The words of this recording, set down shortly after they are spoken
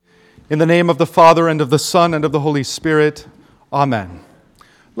In the name of the Father, and of the Son, and of the Holy Spirit. Amen.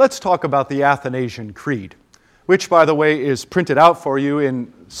 Let's talk about the Athanasian Creed, which, by the way, is printed out for you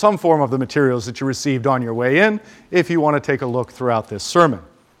in some form of the materials that you received on your way in, if you want to take a look throughout this sermon.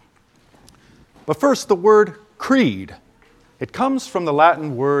 But first, the word creed. It comes from the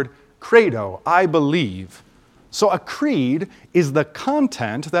Latin word credo, I believe. So a creed is the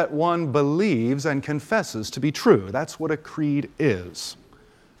content that one believes and confesses to be true. That's what a creed is.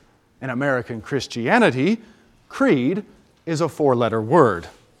 In American Christianity, creed is a 4-letter word.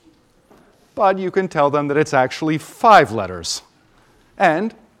 But you can tell them that it's actually 5 letters.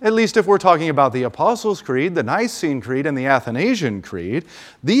 And, at least if we're talking about the Apostles' Creed, the Nicene Creed, and the Athanasian Creed,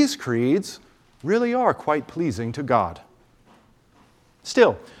 these creeds really are quite pleasing to God.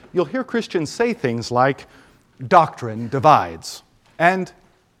 Still, you'll hear Christians say things like, doctrine divides, and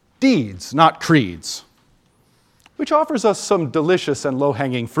deeds, not creeds, which offers us some delicious and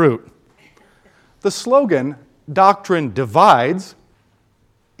low-hanging fruit. The slogan, doctrine divides,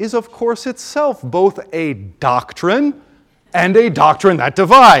 is of course itself both a doctrine and a doctrine that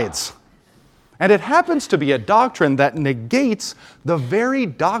divides. And it happens to be a doctrine that negates the very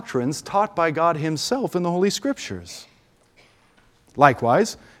doctrines taught by God Himself in the Holy Scriptures.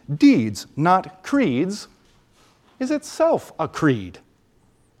 Likewise, deeds, not creeds, is itself a creed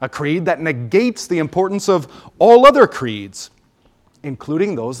that negates the importance of all other creeds,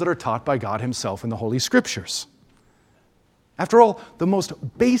 including those that are taught by God Himself in the Holy Scriptures. After all, the most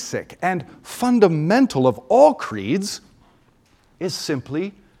basic and fundamental of all creeds is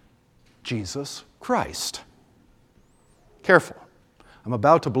simply Jesus Christ. Careful, I'm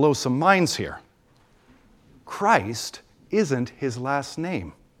about to blow some minds here. Christ isn't His last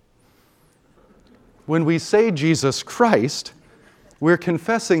name. When we say Jesus Christ, we're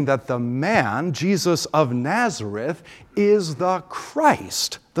confessing that the man, Jesus of Nazareth, is the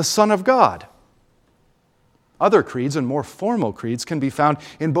Christ, the Son of God. Other creeds and more formal creeds can be found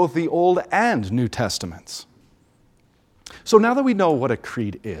in both the Old and New Testaments. So now that we know what a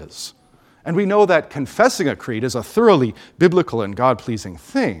creed is, and we know that confessing a creed is a thoroughly biblical and God-pleasing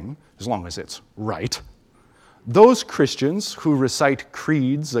thing, as long as it's right, those Christians who recite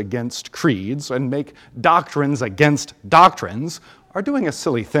creeds against creeds and make doctrines against doctrines are doing a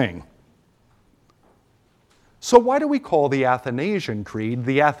silly thing. So why do we call the Athanasian Creed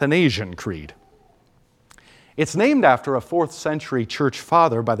the Athanasian Creed? It's named after a 4th century church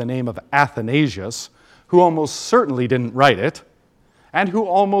father by the name of Athanasius, who almost certainly didn't write it, and who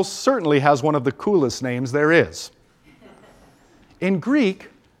almost certainly has one of the coolest names there is. In Greek,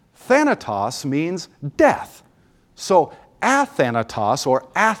 thanatos means death. So Athanatos or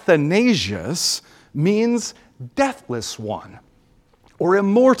Athanasius means deathless one or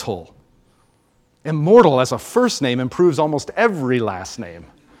immortal. Immortal as a first name improves almost every last name.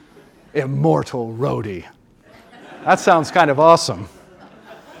 Immortal Rhodey. That sounds kind of awesome.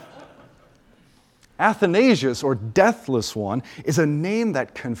 Athanasius, or deathless one, is a name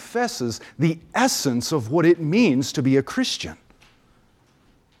that confesses the essence of what it means to be a Christian.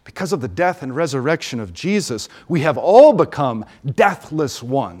 Because of the death and resurrection of Jesus, we have all become deathless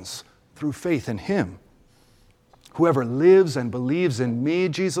ones through faith in Him. Whoever lives and believes in me,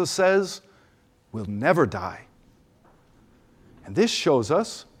 Jesus says, will never die. And this shows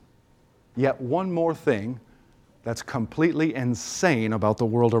us yet one more thing that's completely insane about the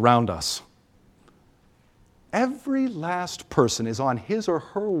world around us. Every last person is on his or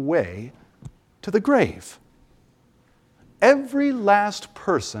her way to the grave. Every last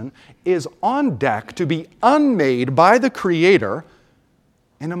person is on deck to be unmade by the Creator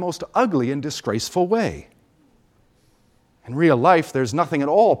in a most ugly and disgraceful way. In real life, there's nothing at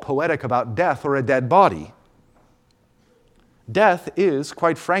all poetic about death or a dead body. Death is,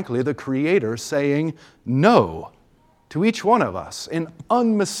 quite frankly, the Creator saying no to each one of us in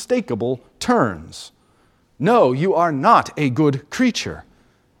unmistakable terms. No, you are not a good creature.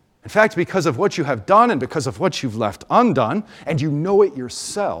 In fact, because of what you have done and because of what you've left undone, and you know it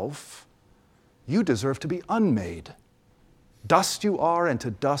yourself, you deserve to be unmade. Dust you are, and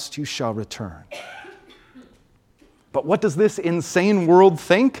to dust you shall return. But what does this insane world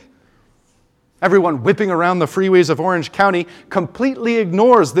think? Everyone whipping around the freeways of Orange County completely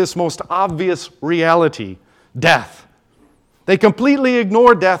ignores this most obvious reality, death. They completely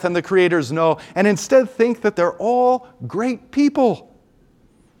ignore death and the Creator's no, and instead think that they're all great people.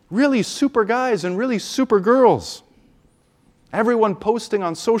 Really super guys and really super girls. Everyone posting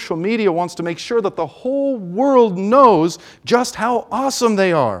on social media wants to make sure that the whole world knows just how awesome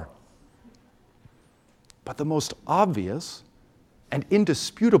they are. But the most obvious and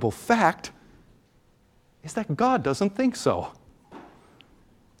indisputable fact is that God doesn't think so.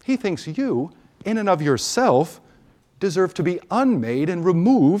 He thinks you, in and of yourself, deserve to be unmade and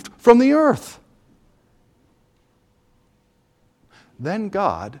removed from the earth. Then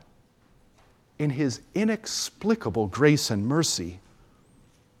God, in His inexplicable grace and mercy,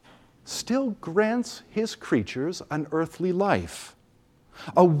 still grants His creatures an earthly life,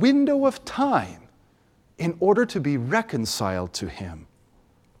 a window of time in order to be reconciled to Him.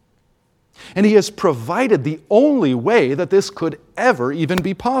 And He has provided the only way that this could ever even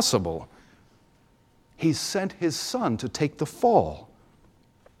be possible. He sent His Son to take the fall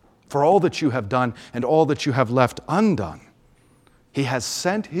for all that you have done and all that you have left undone. He has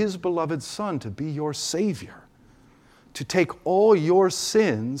sent His beloved Son to be your Savior, to take all your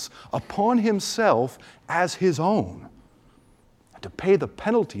sins upon Himself as His own, and to pay the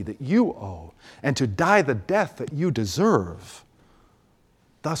penalty that you owe, and to die the death that you deserve,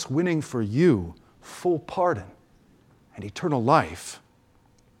 thus winning for you full pardon and eternal life.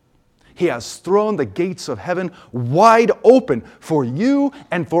 He has thrown the gates of heaven wide open for you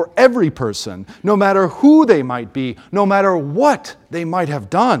and for every person, no matter who they might be, no matter what they might have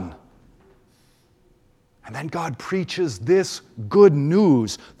done. And then God preaches this good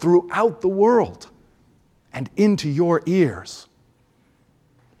news throughout the world and into your ears.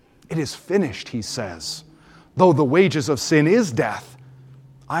 It is finished, He says. Though the wages of sin is death,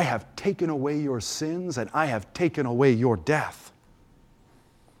 I have taken away your sins and I have taken away your death.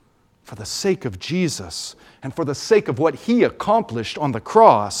 For the sake of Jesus and for the sake of what He accomplished on the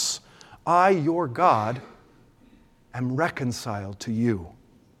cross, I, your God, am reconciled to you.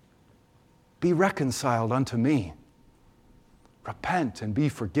 Be reconciled unto me. Repent and be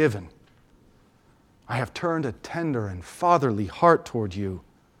forgiven. I have turned a tender and fatherly heart toward you.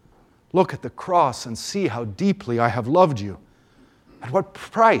 Look at the cross and see how deeply I have loved you. And what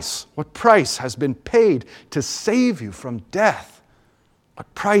price has been paid to save you from death.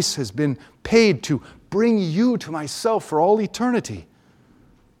 What price has been paid to bring you to myself for all eternity.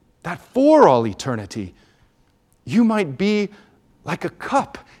 That for all eternity, you might be like a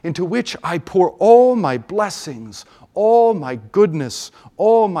cup into which I pour all my blessings, all my goodness,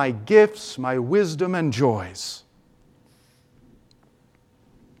 all my gifts, my wisdom and joys.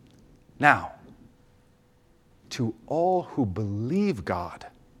 Now, to all who believe God,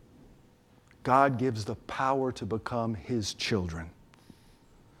 God gives the power to become His children.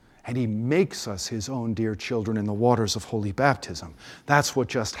 And He makes us His own dear children in the waters of holy baptism. That's what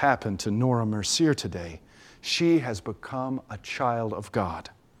just happened to Nora Mercier today. She has become a child of God.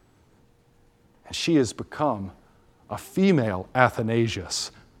 And she has become a female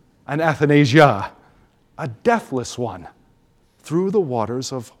Athanasius, an Athanasia, a deathless one, through the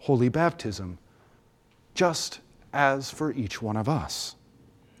waters of holy baptism, just as for each one of us.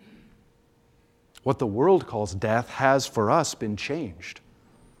 What the world calls death has for us been changed.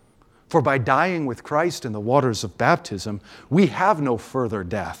 For by dying with Christ in the waters of baptism, we have no further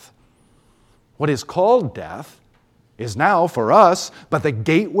death. What is called death is now for us but the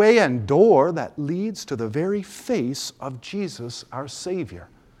gateway and door that leads to the very face of Jesus, our Savior,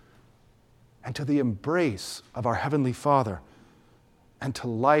 and to the embrace of our Heavenly Father, and to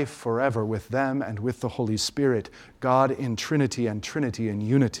life forever with them and with the Holy Spirit, God in Trinity and Trinity in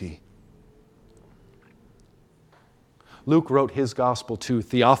unity. Luke wrote his gospel to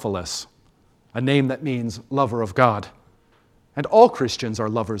Theophilus, a name that means lover of God. And all Christians are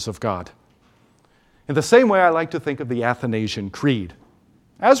lovers of God. In the same way, I like to think of the Athanasian Creed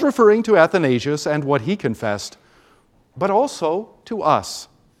as referring to Athanasius and what he confessed, but also to us,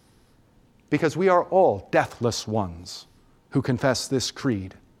 because we are all deathless ones who confess this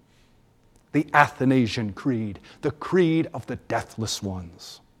creed. The Athanasian Creed, the creed of the deathless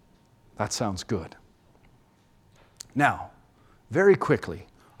ones. That sounds good. Now, very quickly,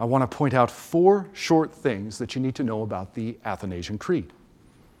 I want to point out 4 short things that you need to know about the Athanasian Creed.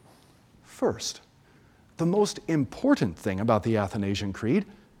 First, the most important thing about the Athanasian Creed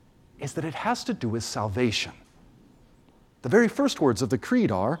is that it has to do with salvation. The very first words of the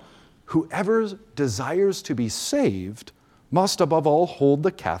creed are, "Whoever desires to be saved must above all hold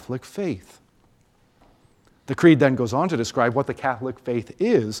the Catholic faith." The creed then goes on to describe what the Catholic faith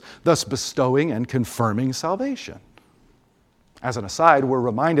is, thus bestowing and confirming salvation. As an aside, we're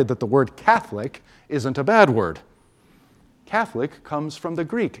reminded that the word Catholic isn't a bad word. Catholic comes from the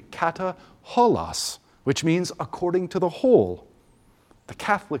Greek kata holos, which means according to the whole. The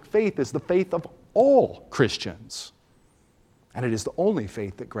Catholic faith is the faith of all Christians, and it is the only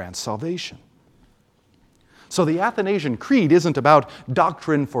faith that grants salvation. So the Athanasian Creed isn't about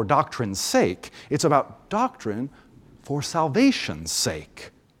doctrine for doctrine's sake. It's about doctrine for salvation's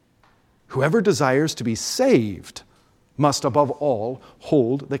sake. Whoever desires to be saved must above all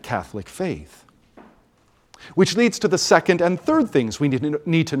hold the Catholic faith. Which leads to the second and third things we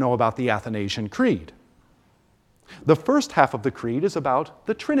need to know about the Athanasian Creed. The first half of the Creed is about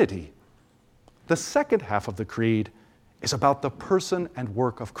the Trinity. The second half of the Creed is about the person and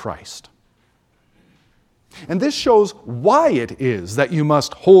work of Christ. And this shows why it is that you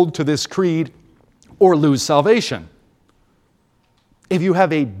must hold to this creed or lose salvation. If you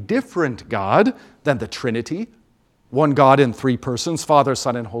have a different God than the Trinity, one God in three persons, Father,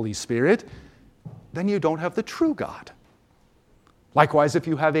 Son, and Holy Spirit, then you don't have the true God. Likewise, if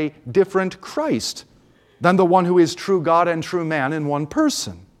you have a different Christ than the one who is true God and true man in one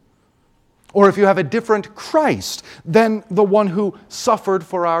person, or if you have a different Christ than the one who suffered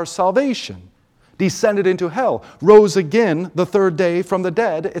for our salvation, descended into hell, rose again the third day from the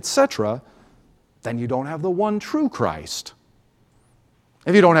dead, etc., then you don't have the one true Christ.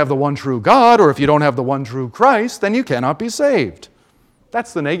 If you don't have the one true God, or if you don't have the one true Christ, then you cannot be saved.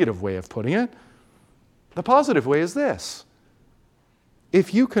 That's the negative way of putting it. The positive way is this.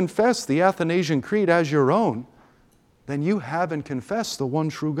 If you confess the Athanasian Creed as your own, then you haven't confessed the one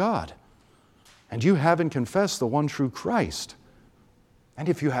true God. And you haven't confessed the one true Christ. And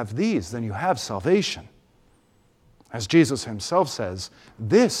if you have these, then you have salvation. As Jesus himself says,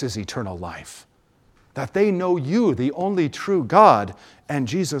 this is eternal life, that they know you, the only true God, and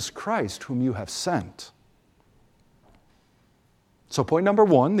Jesus Christ, whom you have sent. So point number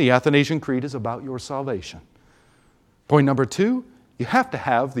one, the Athanasian Creed is about your salvation. Point number two, you have to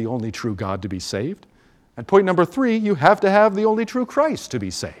have the only true God to be saved. And point number three, you have to have the only true Christ to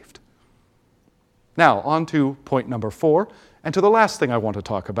be saved. Now, on to point number four, and to the last thing I want to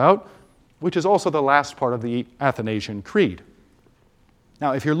talk about, which is also the last part of the Athanasian Creed.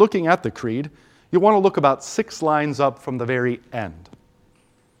 Now, if you're looking at the Creed, you want to look about 6 lines up from the very end.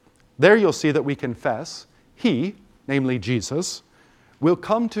 There you'll see that we confess, He, namely Jesus, will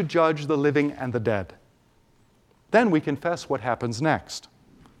come to judge the living and the dead. Then we confess what happens next.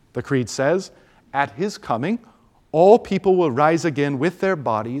 The Creed says, at His coming, all people will rise again with their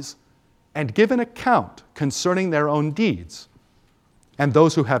bodies and give an account concerning their own deeds. And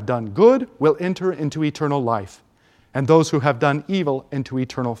those who have done good will enter into eternal life, and those who have done evil into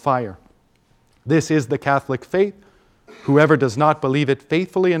eternal fire. This is the Catholic faith. Whoever does not believe it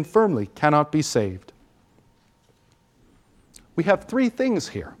faithfully and firmly cannot be saved. We have 3 things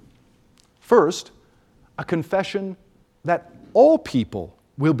here. First, a confession that all people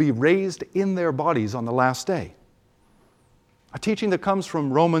will be raised in their bodies on the last day. A teaching that comes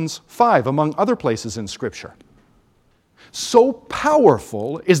from Romans 5, among other places in Scripture. So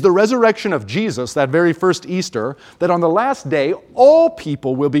powerful is the resurrection of Jesus, that very first Easter, that on the last day, all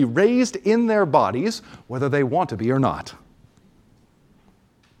people will be raised in their bodies, whether they want to be or not.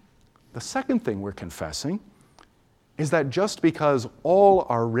 The second thing we're confessing is that just because all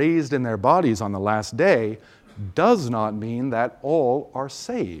are raised in their bodies on the last day does not mean that all are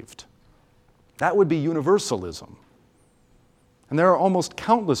saved. That would be universalism. And there are almost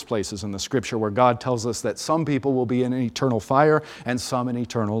countless places in the Scripture where God tells us that some people will be in eternal fire and some in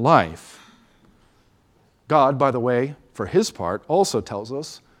eternal life. God, by the way, for His part, also tells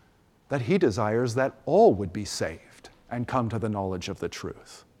us that He desires that all would be saved and come to the knowledge of the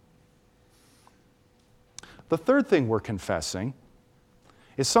truth. The third thing we're confessing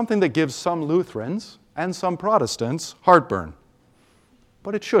is something that gives some Lutherans and some Protestants heartburn,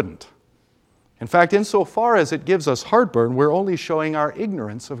 but it shouldn't. In fact, insofar as it gives us heartburn, we're only showing our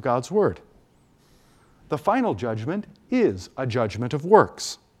ignorance of God's Word. The final judgment is a judgment of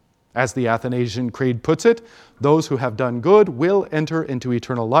works. As the Athanasian Creed puts it, those who have done good will enter into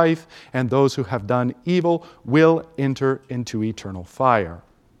eternal life, and those who have done evil will enter into eternal fire.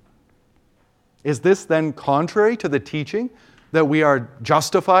 Is this then contrary to the teaching that we are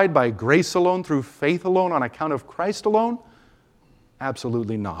justified by grace alone, through faith alone, on account of Christ alone?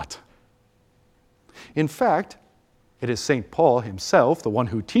 Absolutely not. In fact, it is St. Paul himself, the one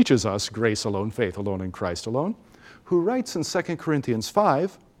who teaches us grace alone, faith alone, and Christ alone, who writes in 2 Corinthians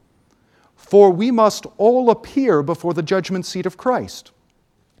 5, "For we must all appear before the judgment seat of Christ,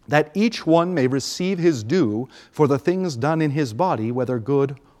 that each one may receive his due for the things done in his body, whether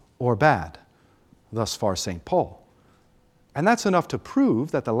good or bad." Thus far, St. Paul. And that's enough to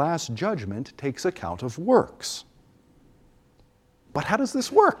prove that the last judgment takes account of works. But how does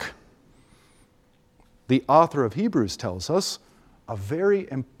this work? The author of Hebrews tells us a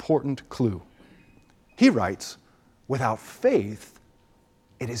very important clue. He writes, without faith,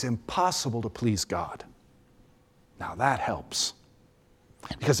 it is impossible to please God. Now that helps.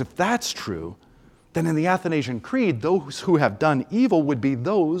 Because if that's true, then in the Athanasian Creed, those who have done evil would be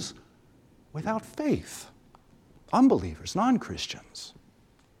those without faith. unbelievers, non-Christians.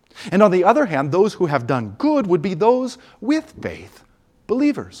 And on the other hand, those who have done good would be those with faith,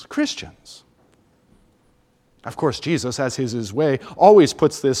 believers, Christians. Of course, Jesus, as is his way, always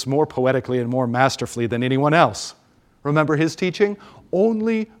puts this more poetically and more masterfully than anyone else. Remember his teaching?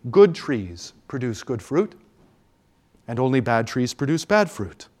 Only good trees produce good fruit, and only bad trees produce bad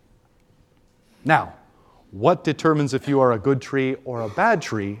fruit. Now, what determines if you are a good tree or a bad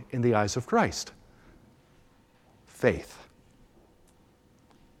tree in the eyes of Christ? Faith.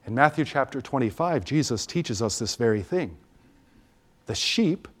 In Matthew chapter 25, Jesus teaches us this very thing. The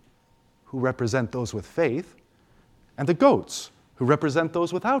sheep, who represent those with faith, and the goats, who represent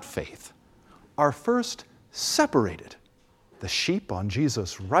those without faith, are first separated. The sheep on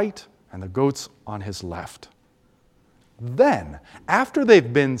Jesus' right and the goats on his left. Then, after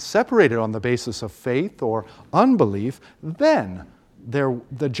they've been separated on the basis of faith or unbelief, then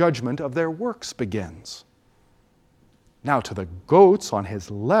the judgment of their works begins. Now, to the goats on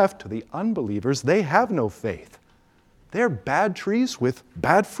his left, to the unbelievers, they have no faith. They're bad trees with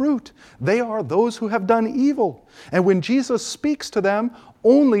bad fruit. They are those who have done evil. And when Jesus speaks to them,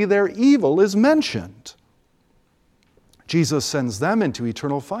 only their evil is mentioned. Jesus sends them into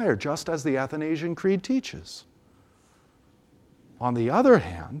eternal fire, just as the Athanasian Creed teaches. On the other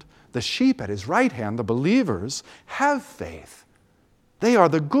hand, the sheep at his right hand, the believers, have faith. They are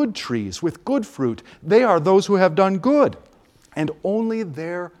the good trees with good fruit. They are those who have done good. And only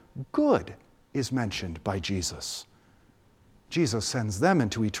their good is mentioned by Jesus. Jesus sends them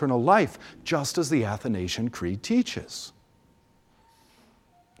into eternal life, just as the Athanasian Creed teaches.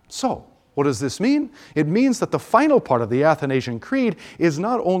 So, what does this mean? It means that the final part of the Athanasian Creed is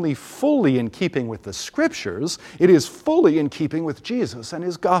not only fully in keeping with the Scriptures, it is fully in keeping with Jesus and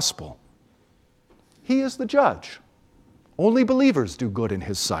his gospel. He is the judge. Only believers do good in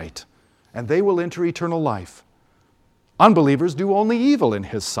his sight, and they will enter eternal life. Unbelievers do only evil in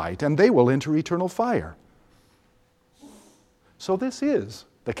his sight, and they will enter eternal fire. So this is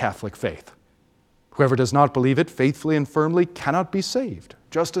the Catholic faith. Whoever does not believe it faithfully and firmly cannot be saved,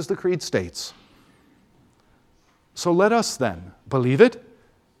 just as the Creed states. So let us then believe it,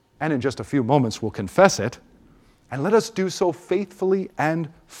 and in just a few moments we'll confess it, and let us do so faithfully and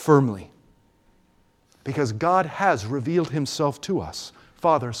firmly. Because God has revealed himself to us,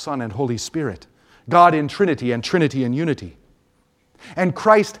 Father, Son, and Holy Spirit, God in Trinity and Trinity in unity. And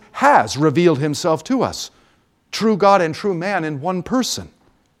Christ has revealed himself to us, true God and true man in one person,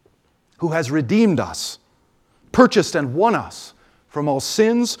 who has redeemed us, purchased and won us from all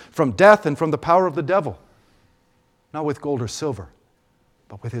sins, from death, and from the power of the devil, not with gold or silver,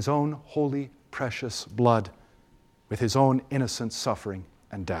 but with his own holy, precious blood, with his own innocent suffering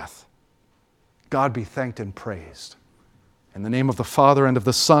and death. God be thanked and praised. In the name of the Father, and of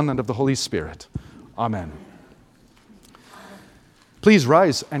the Son, and of the Holy Spirit. Amen. Please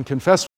rise and confess